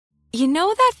You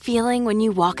know that feeling when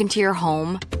you walk into your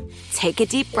home, take a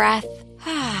deep breath,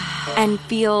 and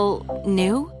feel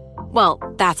new? Well,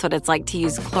 that's what it's like to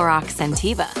use Clorox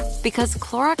Scentiva. Because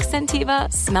Clorox Scentiva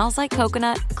smells like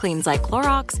coconut, cleans like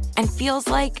Clorox, and feels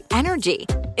like energy.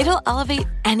 It'll elevate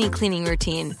any cleaning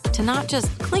routine to not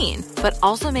just clean, but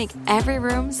also make every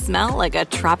room smell like a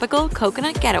tropical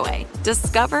coconut getaway.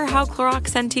 Discover how Clorox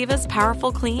Scentiva's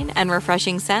powerful clean and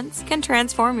refreshing scents can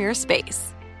transform your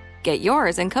space. Get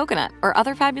yours in coconut or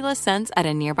other fabulous scents at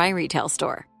a nearby retail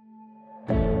store.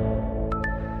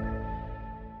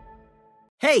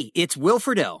 Hey, it's Will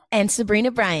Friedle. And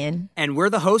Sabrina Bryan. And we're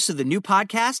the hosts of the new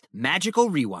podcast, Magical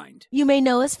Rewind. You may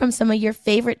know us from some of your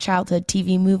favorite childhood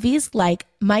TV movies like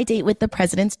My Date with the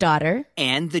President's Daughter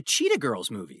and the Cheetah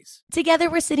Girls movies. Together,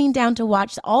 we're sitting down to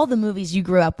watch all the movies you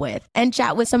grew up with and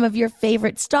chat with some of your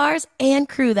favorite stars and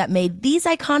crew that made these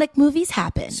iconic movies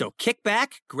happen. So kick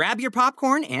back, grab your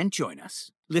popcorn, and join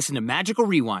us. Listen to Magical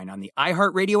Rewind on the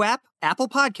iHeartRadio app, Apple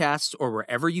Podcasts, or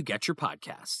wherever you get your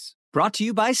podcasts. Brought to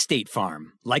you by State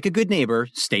Farm. Like a good neighbor,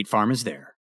 State Farm is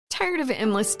there. Tired of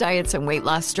endless diets and weight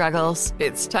loss struggles?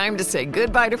 It's time to say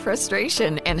goodbye to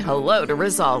frustration and hello to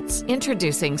results.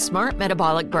 Introducing Smart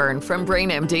Metabolic Burn from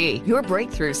BrainMD, your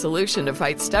breakthrough solution to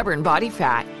fight stubborn body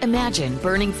fat. Imagine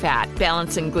burning fat,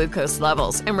 balancing glucose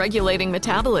levels, and regulating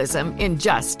metabolism in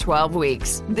just 12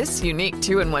 weeks. This unique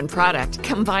 2-in-1 product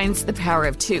combines the power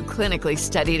of 2 clinically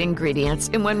studied ingredients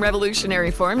in one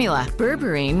revolutionary formula.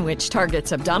 Berberine, which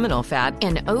targets abdominal fat,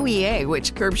 and OEA,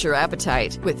 which curbs your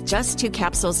appetite. With just 2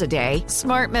 capsules a day,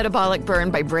 Smart Metabolic Burn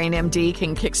by BrainMD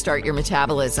can kickstart your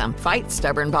metabolism, fight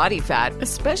stubborn body fat,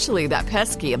 especially that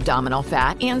pesky abdominal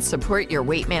fat, and support your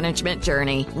weight management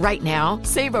journey. Right now,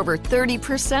 save over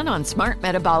 30% on Smart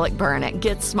Metabolic Burn at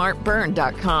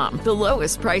GetSmartBurn.com. The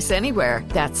lowest price anywhere.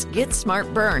 That's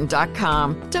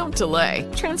GetSmartBurn.com. Don't delay.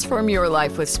 Transform your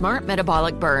life with Smart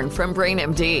Metabolic Burn from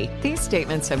BrainMD. These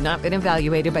statements have not been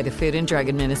evaluated by the Food and Drug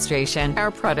Administration.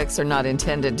 Our products are not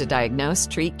intended to diagnose,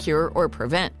 treat, cure, or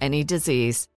prevent any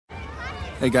disease.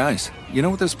 Hey guys, you know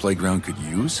what this playground could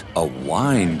use? A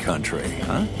wine country,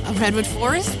 huh? A redwood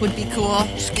forest would be cool.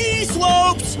 Ski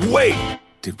slopes! Wait!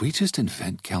 Did we just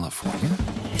invent California?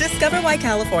 Discover why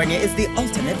California is the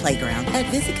ultimate playground at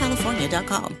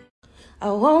visitcalifornia.com.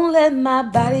 I won't let my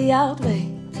body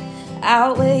outweigh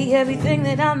everything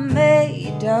that I'm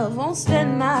made of. Won't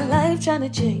spend my life trying to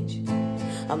change.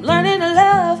 I'm learning to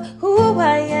love who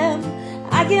I am.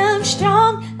 I am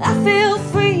strong, I feel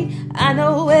free. I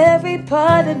know every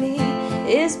part of me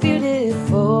is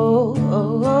beautiful.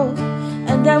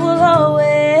 And I will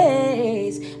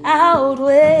always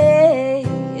outweigh.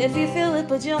 If you feel it,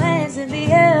 put your hands in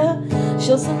the air.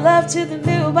 Show some love to the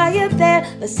mirror while you're there.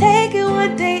 Let's take it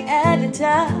one day at a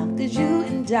time, 'cause you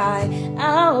and I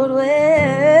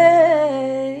outweigh.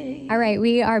 All right,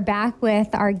 we are back with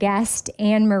our guest,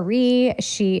 Anne Marie.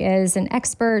 She is an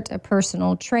expert, a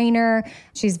personal trainer.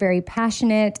 She's very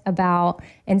passionate about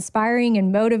inspiring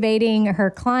and motivating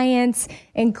her clients,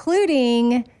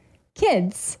 including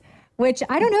kids, which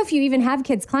I don't know if you even have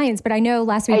kids clients, but I know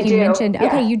last week you mentioned,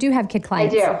 okay, you do have kid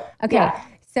clients. I do. Okay. Yeah.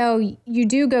 So you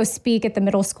do go speak at the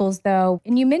middle schools though.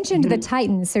 And you mentioned the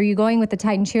Titans. So are you going with the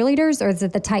Titan cheerleaders or is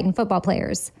it the Titan football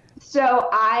players? So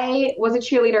I was a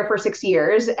cheerleader for 6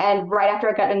 years, and right after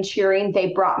I got done cheering,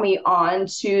 they brought me on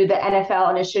to the NFL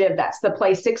initiative. That's the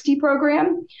Play 60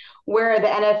 program, where the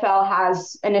NFL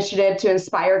has initiative to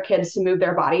inspire kids to move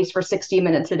their bodies for 60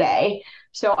 minutes a day.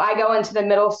 So I go into the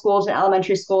middle schools and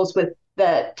elementary schools with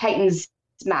the Titans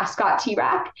mascot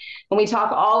T-Rack, and we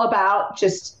talk all about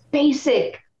just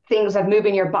basic things of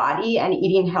moving your body and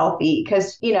eating healthy,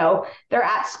 because, you know, they're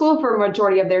at school for a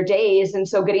majority of their days. And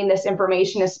so getting this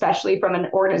information, especially from an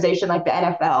organization like the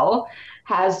NFL,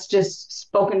 has just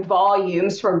spoken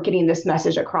volumes for getting this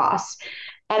message across.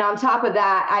 And on top of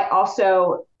that, I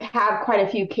also have quite a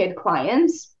few kid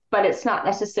clients, but it's not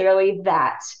necessarily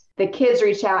that the kids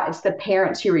reach out, it's the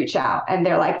parents who reach out. And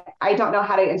they're like, I don't know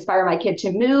how to inspire my kid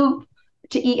to move,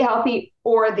 to eat healthy,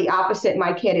 or the opposite,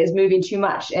 my kid is moving too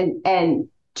much and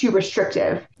too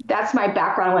restrictive. That's my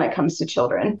background when it comes to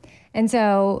children. And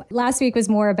so last week was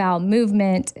more about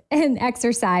movement and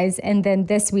exercise. And then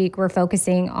this week we're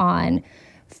focusing on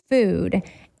food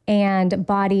and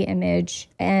body image.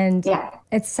 And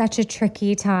it's such a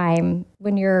tricky time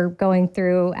when you're going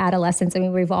through adolescence. I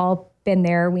mean, we've all been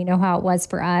there. We know how it was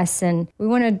for us. And we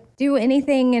want to do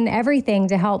anything and everything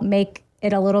to help make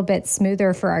it a little bit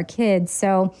smoother for our kids.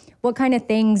 So what kind of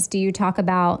things do you talk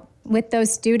about with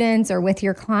those students or with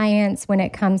your clients when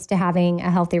it comes to having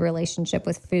a healthy relationship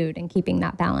with food and keeping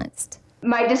that balanced?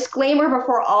 My disclaimer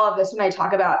before all of this, when I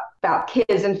talk about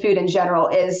kids and food in general,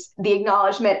 is the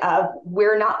acknowledgement of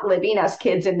we're not living as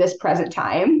kids in this present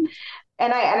time.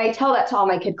 And I tell that to all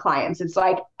my kid clients. It's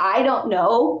like, I don't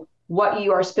know what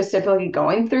you are specifically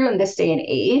going through in this day and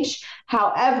age.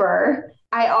 However,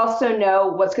 I also know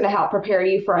what's going to help prepare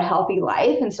you for a healthy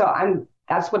life. And so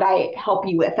that's what I help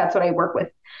you with. That's what I work with.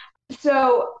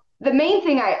 So the main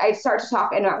thing I start to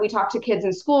talk, and we talk to kids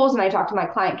in schools, and I talk to my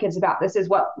client kids about this, is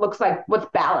what's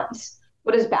balance?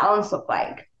 What does balance look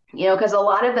like? Because a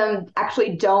lot of them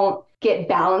actually don't get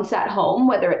balance at home,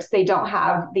 whether it's they don't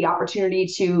have the opportunity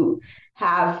to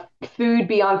have food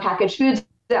beyond packaged foods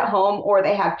at home, or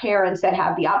they have parents that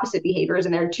have the opposite behaviors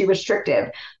and they're too restrictive.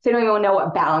 So they don't even know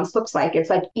what balance looks like. It's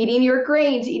like eating your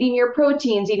grains, eating your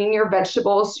proteins, eating your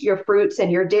vegetables, your fruits, and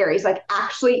your dairies, like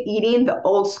actually eating the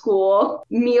old school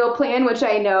meal plan, which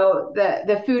I know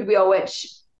the food wheel, which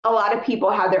a lot of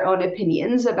people have their own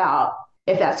opinions about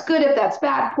if that's good, if that's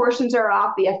bad. Portions are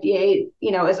off. The FDA,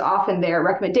 is off in their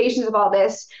recommendations of all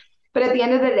this. But at the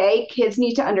end of the day, kids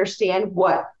need to understand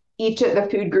what each of the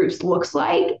food groups looks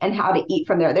like and how to eat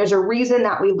from there. There's a reason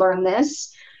that we learn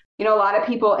this. A lot of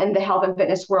people in the health and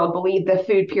fitness world believe the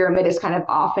food pyramid is kind of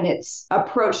off in its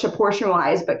approach to portion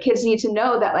wise, but kids need to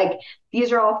know that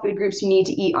these are all food groups you need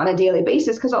to eat on a daily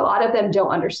basis, because a lot of them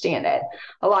don't understand it.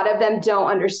 A lot of them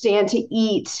don't understand to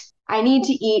eat. I need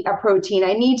to eat a protein.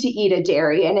 I need to eat a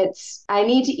dairy, and I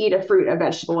need to eat a fruit, a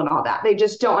vegetable, and all that. They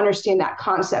just don't understand that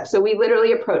concept. So we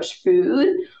literally approach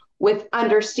food with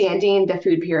understanding the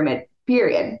food pyramid,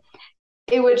 period.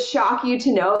 It would shock you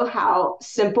to know how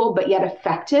simple but yet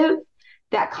effective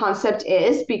that concept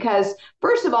is, because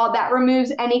first of all, that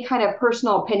removes any kind of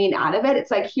personal opinion out of it. It's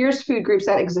like, here's food groups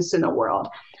that exist in the world.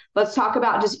 Let's talk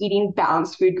about just eating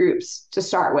balanced food groups to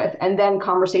start with, and then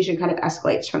conversation kind of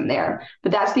escalates from there.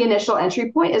 But that's the initial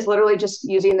entry point, is literally just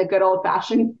using the good old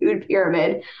fashioned food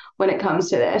pyramid when it comes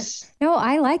to this. No,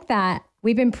 I like that.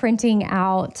 We've been printing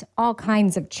out all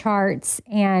kinds of charts,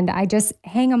 and I just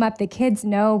hang them up. The kids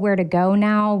know where to go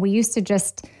now. We used to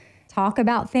just talk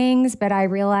about things, but I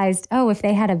realized, if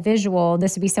they had a visual,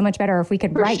 this would be so much better. If we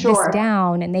could write this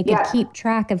down and they could keep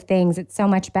track of things, it's so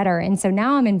much better. And so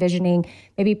now I'm envisioning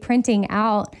maybe printing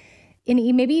out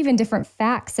maybe even different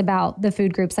facts about the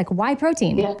food groups, like why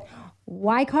protein? Yeah.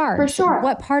 Why carbs? For sure.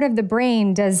 What part of the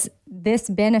brain does this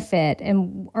benefit,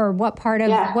 or what part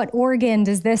of what organ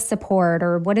does this support,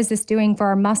 or what is this doing for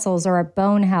our muscles or our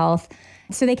bone health?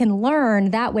 So they can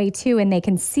learn that way too, and they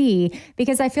can see,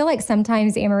 because I feel like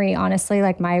sometimes, Anne-Marie, honestly,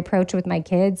 like my approach with my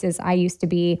kids is I used to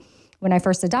be, when I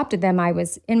first adopted them, I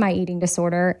was in my eating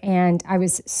disorder and I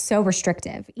was so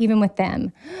restrictive, even with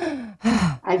them.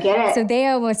 I get it. So they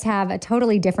almost have a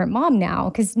totally different mom now,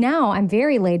 because now I'm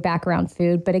very laid back around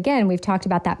food. But again, we've talked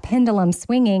about that pendulum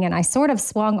swinging, and I sort of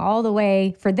swung all the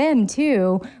way for them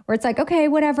too, where it's like, okay,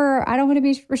 whatever, I don't want to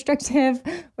be restrictive,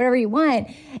 whatever you want.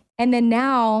 And then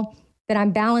now that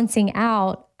I'm balancing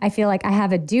out, I feel like I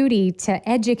have a duty to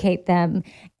educate them.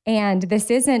 And this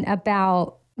isn't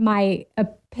about my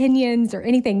opinions or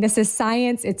anything. This is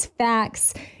science. It's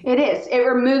facts. It is. It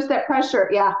removes that pressure.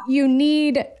 Yeah. You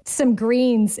need some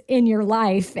greens in your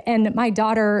life. And my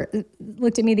daughter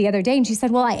looked at me the other day and she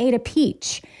said, well, I ate a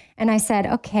peach. And I said,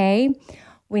 okay,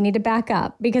 we need to back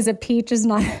up, because a peach is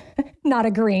not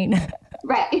a green.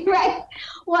 Right.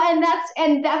 Well,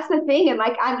 and that's the thing.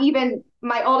 And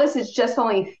my oldest is just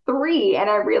only 3. And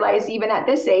I realize even at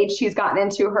this age, she's gotten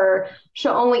into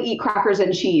she'll only eat crackers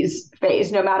and cheese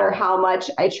phase. No matter how much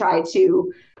I try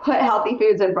to put healthy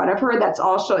foods in front of her, that's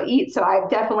all she'll eat. So I've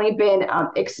definitely been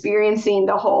experiencing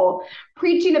the whole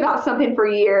preaching about something for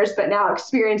years, but now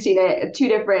experiencing it, 2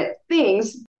 different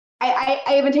things.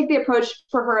 I even take the approach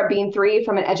for her of being 3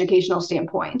 from an educational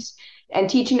standpoint, and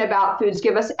teaching about foods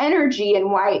give us energy, and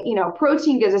why,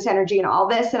 protein gives us energy and all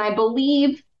this. And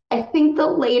I think the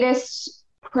latest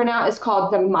printout is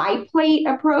called the My Plate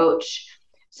approach.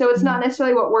 So it's not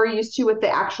necessarily what we're used to with the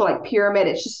actual pyramid.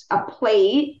 It's just a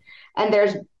plate, and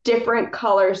there's different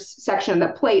colors section of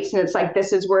the plates. And it's like,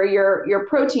 this is where your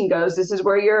protein goes. This is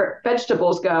where your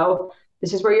vegetables go.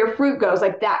 This is where your fruit goes.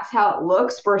 Like, that's how it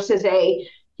looks, versus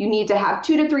you need to have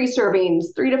 2 to 3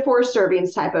 servings, 3 to 4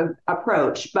 servings type of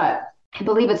approach. But I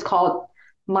believe it's called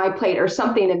My Plate or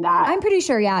something in that. I'm pretty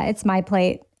sure, yeah, it's My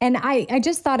Plate. And I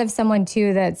just thought of someone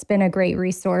too that's been a great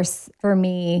resource for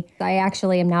me. I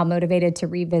actually am now motivated to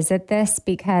revisit this,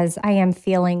 because I am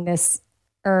feeling this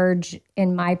urge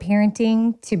in my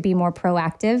parenting to be more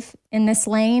proactive in this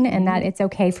lane, and that it's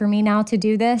okay for me now to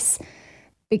do this.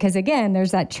 Because again,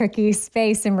 there's that tricky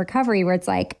space in recovery where it's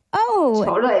like, oh,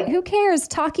 totally. Who cares?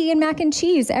 Taki and mac and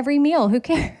cheese every meal. Who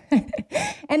cares?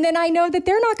 And then I know that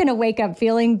they're not going to wake up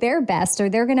feeling their best, or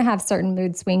they're going to have certain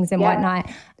mood swings and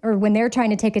whatnot. Or when they're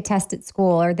trying to take a test at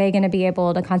school, are they going to be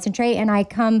able to concentrate? And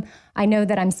I know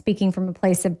that I'm speaking from a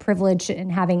place of privilege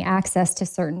and having access to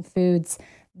certain foods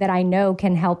that I know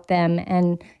can help them.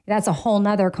 And that's a whole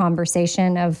nother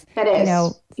conversation of,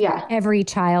 every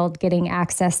child getting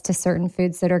access to certain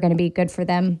foods that are going to be good for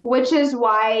them. Which is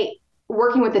why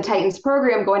working with the Titans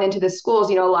program, going into the schools,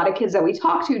 a lot of kids that we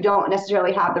talk to don't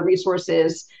necessarily have the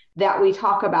resources that we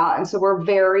talk about. And so we're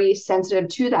very sensitive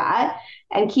to that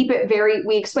and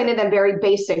we explain to them very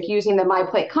basic using the My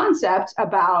Plate concept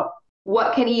about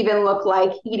what can even look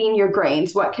like eating your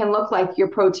grains, what can look like your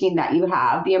protein that you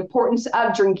have, the importance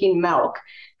of drinking milk,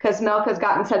 because milk has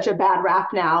gotten such a bad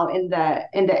rap now in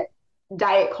the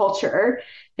diet culture.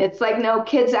 It's like, no,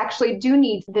 kids actually do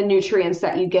need the nutrients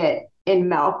that you get in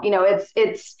milk.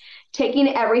 It's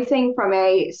taking everything from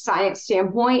a science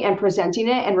standpoint and presenting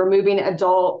it and removing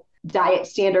adult diet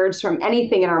standards from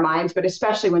anything in our minds, but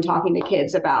especially when talking to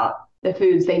kids about the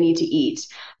foods they need to eat.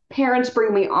 Parents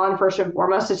bring me on first and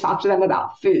foremost to talk to them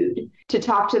about food, to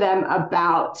talk to them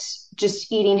about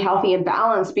just eating healthy and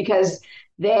balanced, because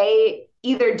they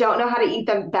either don't know how to eat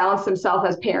them balanced themselves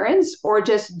as parents, or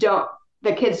just the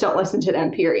kids don't listen to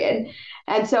them, period.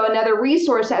 And so another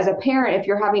resource as a parent, if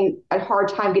you're having a hard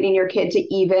time getting your kid to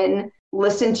even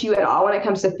listen to you at all when it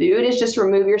comes to food, is just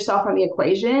remove yourself from the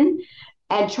equation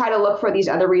and try to look for these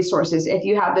other resources. If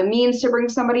you have the means to bring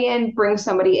somebody in, bring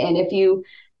somebody in. If you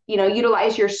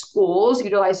utilize your schools,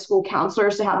 utilize school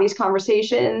counselors to have these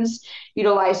conversations,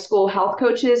 utilize school health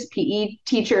coaches, PE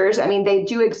teachers. I mean, they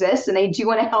do exist and they do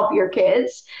want to help your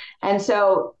kids. And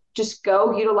so just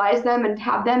go utilize them and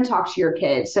have them talk to your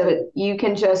kids so that you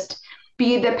can just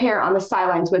be the parent on the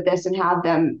sidelines with this and have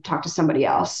them talk to somebody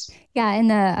else. Yeah. And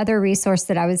the other resource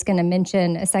that I was going to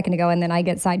mention a second ago, and then I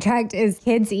get sidetracked, is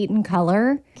Kids Eat in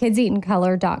Color,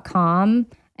 kidseatincolor.com.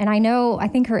 And I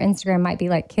think her Instagram might be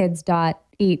like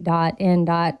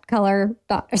kids.eat.in.color.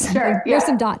 Sure, There's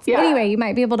some dots. Yeah. Anyway, you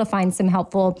might be able to find some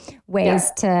helpful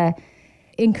ways to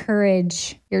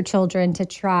encourage your children to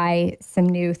try some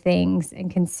new things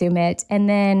and consume it. And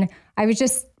then I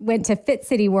went to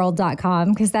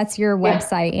fitcityworld.com because that's your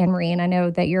website, Anne-Marie. And I know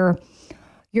that your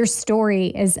story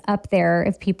is up there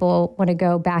if people want to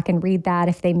go back and read that,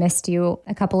 if they missed you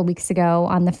a couple of weeks ago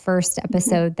on the first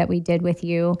episode that we did with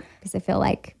you, because I feel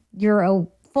like you're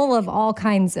full of all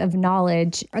kinds of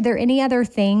knowledge. Are there any other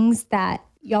things that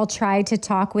y'all try to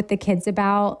talk with the kids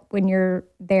about when you're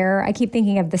there? I keep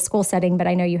thinking of the school setting, but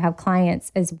I know you have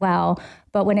clients as well.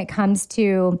 But when it comes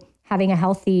to having a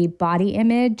healthy body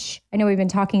image, I know we've been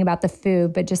talking about the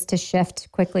food, but just to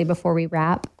shift quickly before we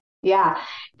wrap. Yeah.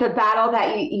 The battle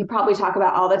that you probably talk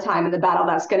about all the time, and the battle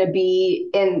that's going to be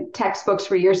in textbooks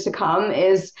for years to come,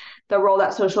 is the role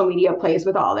that social media plays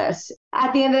with all this.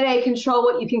 At the end of the day, control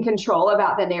what you can control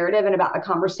about the narrative and about the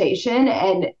conversation,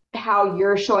 and how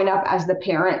you're showing up as the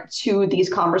parent to these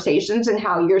conversations, and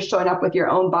how you're showing up with your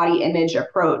own body image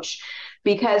approach.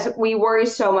 Because we worry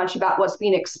so much about what's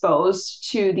being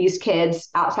exposed to these kids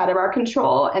outside of our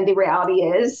control. And the reality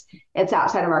is it's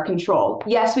outside of our control.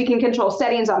 Yes, we can control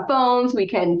settings on phones. We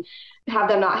can have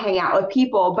them not hang out with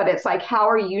people, but it's like, how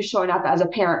are you showing up as a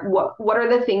parent? What are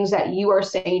the things that you are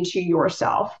saying to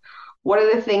yourself? What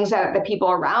are the things that the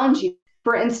people around you?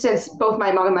 For instance, both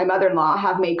my mom and my mother-in-law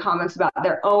have made comments about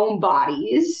their own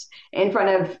bodies in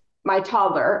front of my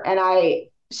toddler. And I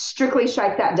strictly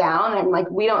strike that down. I'm like,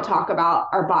 we don't talk about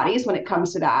our bodies when it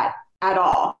comes to that at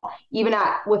all, even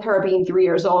with her being 3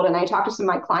 years old. And I talk to some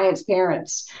of my clients'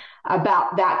 parents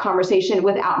about that conversation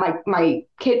without my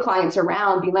kid clients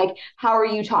around, being like, how are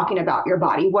you talking about your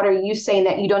body? What are you saying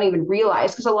that you don't even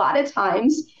realize? Because a lot of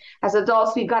times as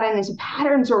adults, we've gotten into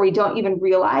patterns where we don't even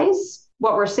realize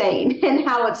what we're saying and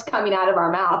how it's coming out of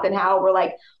our mouth, and how we're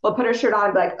like, we'll put a shirt on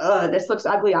and be like, oh, this looks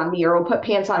ugly on me. Or we'll put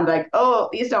pants on and be like, oh,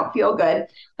 these don't feel good.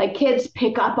 Like, kids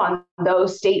pick up on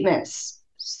those statements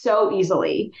so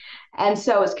easily. And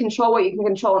so it's control what you can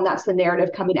control. And that's the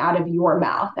narrative coming out of your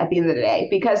mouth at the end of the day,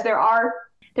 because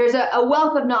there's a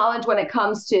wealth of knowledge when it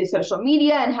comes to social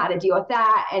media and how to deal with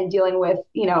that, and dealing with,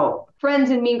 friends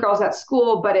and mean girls at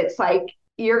school. But it's like,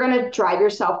 you're going to drive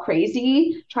yourself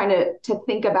crazy trying to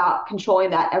think about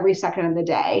controlling that every second of the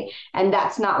day. And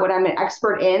that's not what I'm an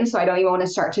expert in. So I don't even want to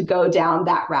start to go down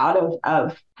that route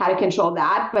of how to control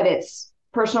that. But it's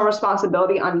personal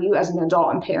responsibility on you as an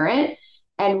adult and parent,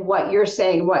 and what you're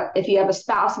saying. What if you have a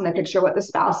spouse in the picture, what the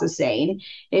spouse is saying?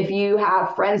 If you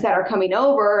have friends that are coming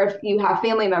over, if you have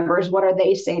family members, what are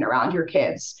they saying around your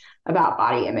kids? about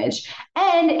body image.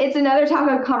 And it's another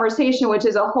topic of conversation, which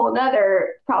is a whole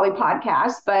nother probably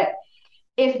podcast. But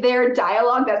if their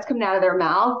dialogue that's coming out of their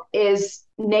mouth is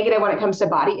negative when it comes to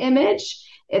body image,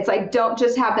 it's like, don't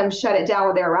just have them shut it down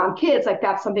when they're around kids. Like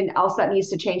that's something else that needs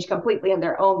to change completely in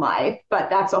their own life. But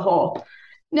that's a whole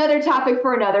another topic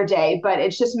for another day. But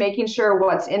it's just making sure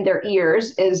what's in their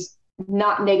ears is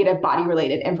not negative body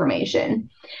related information.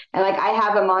 And like I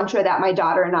have a mantra that my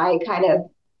daughter and I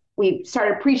we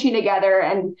started preaching together,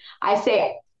 and I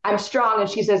say, I'm strong. And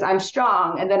she says, I'm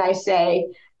strong. And then I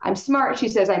say, I'm smart. She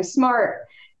says, I'm smart.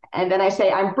 And then I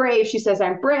say, I'm brave. She says,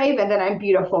 I'm brave. And then I'm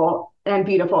beautiful. And I'm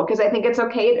beautiful. Because I think it's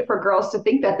okay for girls to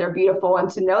think that they're beautiful and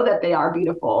to know that they are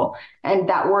beautiful. And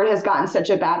that word has gotten such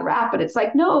a bad rap, but it's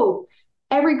like, no,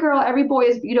 every girl, every boy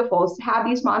is beautiful. Have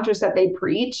these mantras that they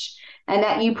preach and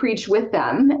that you preach with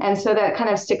them. And so that kind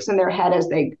of sticks in their head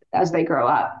as they grow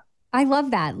up. I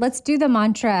love that. Let's do the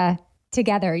mantra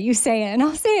together. You say it and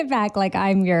I'll say it back like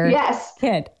I'm your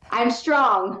kid. I'm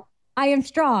strong. I am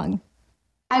strong.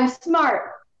 I'm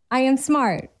smart. I am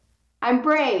smart. I'm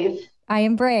brave. I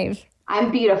am brave.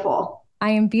 I'm beautiful. I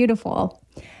am beautiful.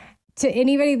 To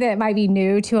anybody that might be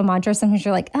new to a mantra, sometimes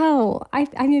you're like, oh,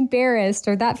 I'm embarrassed,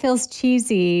 or that feels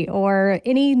cheesy, or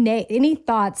any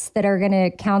thoughts that are going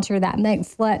to counter that might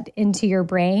flood into your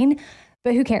brain.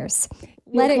 But who cares?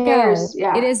 Let it go.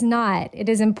 Yeah. It is not. It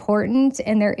is important.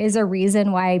 And there is a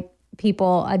reason why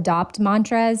people adopt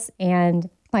mantras and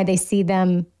why they see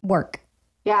them work.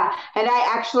 Yeah. And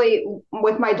I actually,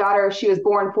 with my daughter, she was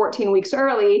born 14 weeks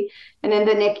early and in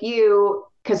the NICU,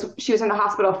 because she was in the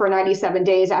hospital for 97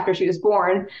 days after she was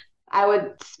born. I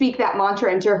would speak that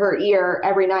mantra into her ear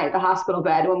every night at the hospital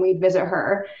bed when we'd visit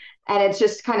her. And it's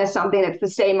just kind of something that's the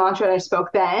same mantra that I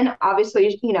spoke then.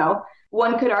 Obviously,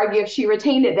 one could argue if she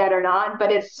retained it then or not,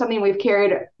 but it's something we've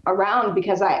carried around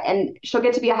because and she'll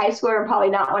get to be a high schooler and probably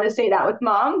not want to say that with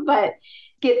mom, but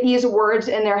get these words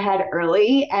in their head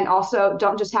early. And also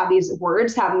don't just have these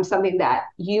words, have them something that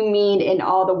you mean in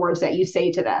all the words that you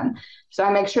say to them. So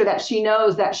I make sure that she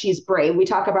knows that she's brave. We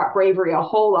talk about bravery a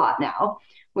whole lot now.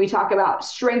 We talk about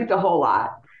strength a whole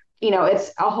lot.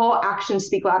 It's a whole actions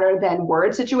speak louder than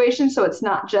words situation. So it's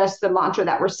not just the mantra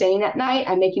that we're saying at night.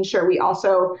 I'm making sure we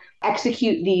also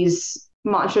execute these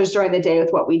mantras during the day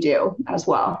with what we do as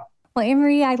well. Well,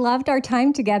 Anne-Marie, I loved our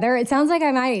time together. It sounds like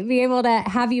I might be able to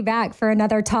have you back for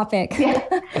another topic. Yeah.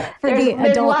 For there's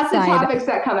adult lots side of topics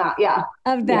that come out. Yeah.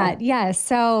 Of that. Yes.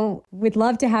 So we'd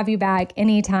love to have you back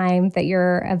anytime that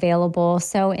you're available.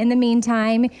 So in the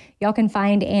meantime, y'all can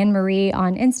find Anne-Marie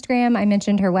on Instagram. I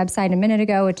mentioned her website a minute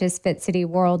ago, which is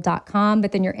fitcityworld.com.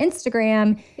 But then your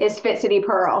Instagram is Fit City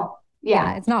Pearl.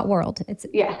 Yeah. It's not world. It's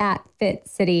at Fit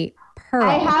City Pearl.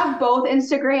 I have both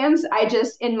Instagrams. I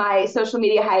just, in my social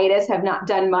media hiatus, have not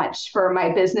done much for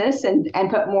my business and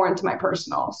put more into my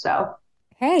personal. So,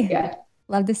 hey, yeah.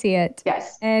 Love to see it.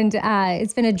 Yes. And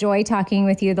it's been a joy talking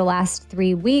with you the last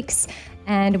 3 weeks.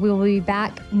 And we will be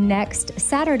back next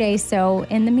Saturday. So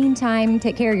in the meantime,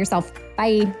 take care of yourself.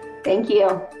 Bye. Thank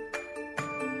you.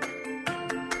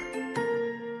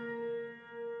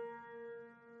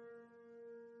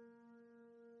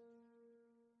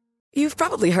 You've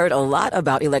probably heard a lot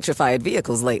about electrified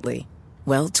vehicles lately.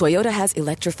 Well, Toyota has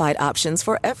electrified options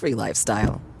for every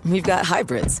lifestyle. We've got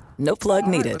hybrids, no plug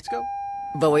needed. Let's go.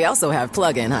 But we also have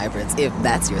plug-in hybrids, if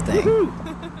that's your thing.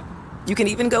 You can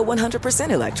even go 100%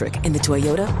 electric in the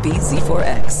Toyota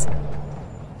BZ4X.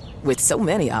 With so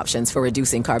many options for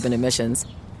reducing carbon emissions,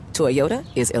 Toyota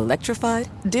is electrified,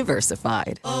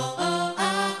 diversified.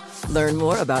 Learn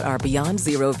more about our Beyond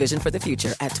Zero vision for the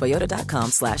future at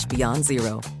toyota.com/Beyond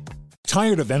Zero.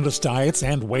 Tired of endless diets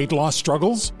and weight loss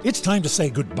struggles? It's time to say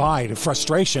goodbye to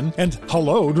frustration and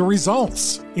hello to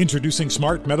results. Introducing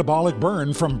Smart Metabolic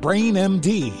Burn from Brain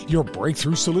MD, your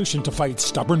breakthrough solution to fight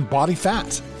stubborn body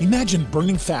fat. Imagine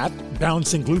burning fat,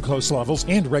 balancing glucose levels,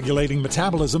 and regulating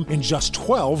metabolism in just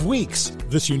 12 weeks.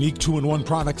 This unique 2-in-1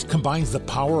 product combines the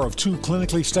power of 2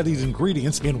 clinically studied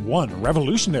ingredients in one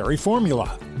revolutionary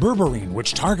formula. Berberine,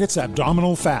 which targets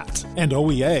abdominal fat, and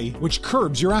OEA, which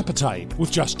curbs your appetite.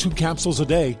 With just 2 capsules a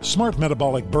day, Smart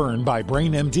Metabolic Burn by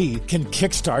Brain MD can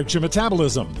kickstart your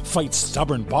metabolism, fight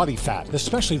stubborn body fat,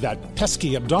 especially that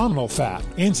pesky abdominal fat,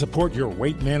 and support your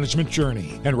weight management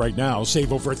journey. And right now,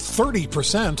 save over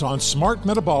 30% on Smart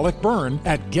Metabolic Burn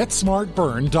at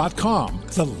GetSmartBurn.com.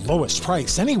 The lowest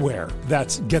price anywhere.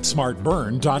 That's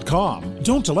GetSmartBurn.com.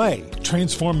 Don't delay.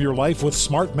 Transform your life with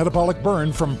Smart Metabolic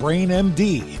Burn from Brain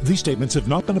MD. These statements have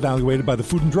not been evaluated by the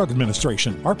Food and Drug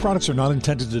Administration. Our products are not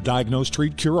intended to diagnose,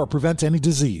 treat, cure, or prevent any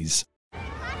disease.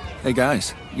 Hey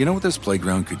guys, you know what this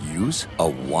playground could use? A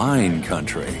wine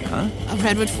country, huh? A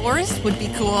redwood forest would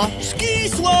be cool. Ski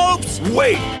slopes!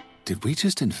 Wait! Did we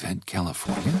just invent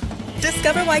California?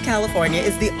 Discover why California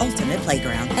is the ultimate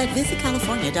playground at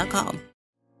visitcalifornia.com.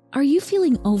 Are you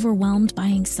feeling overwhelmed by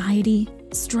anxiety,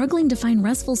 struggling to find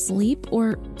restful sleep,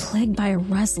 or plagued by a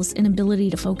restless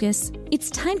inability to focus? It's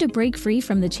time to break free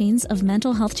from the chains of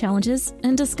mental health challenges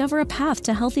and discover a path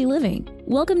to healthy living.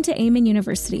 Welcome to Amen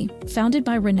University, founded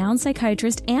by renowned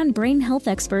psychiatrist and brain health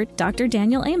expert Dr.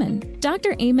 Daniel Amen.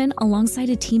 Dr. Amen, alongside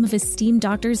a team of esteemed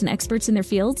doctors and experts in their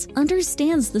fields,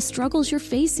 understands the struggles you're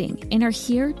facing and are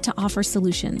here to offer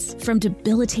solutions. From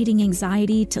debilitating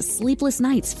anxiety to sleepless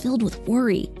nights filled with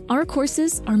worry, our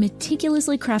courses are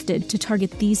meticulously crafted to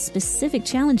target these specific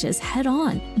challenges head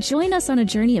on. Join us on a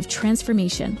journey of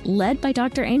transformation led by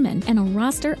Dr. Amen and a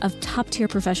roster of top-tier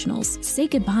professionals. Say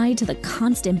goodbye to the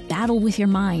constant battle with your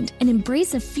mind and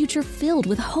embrace a future filled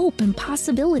with hope and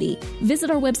possibility. Visit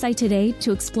our website today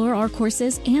to explore our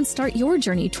courses and start your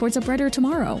journey towards a brighter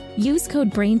tomorrow. Use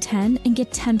code BRAIN10 and get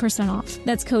 10% off.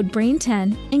 That's code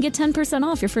BRAIN10 and get 10%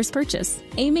 off your first purchase.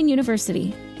 Amen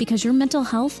University, because your mental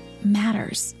health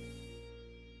matters.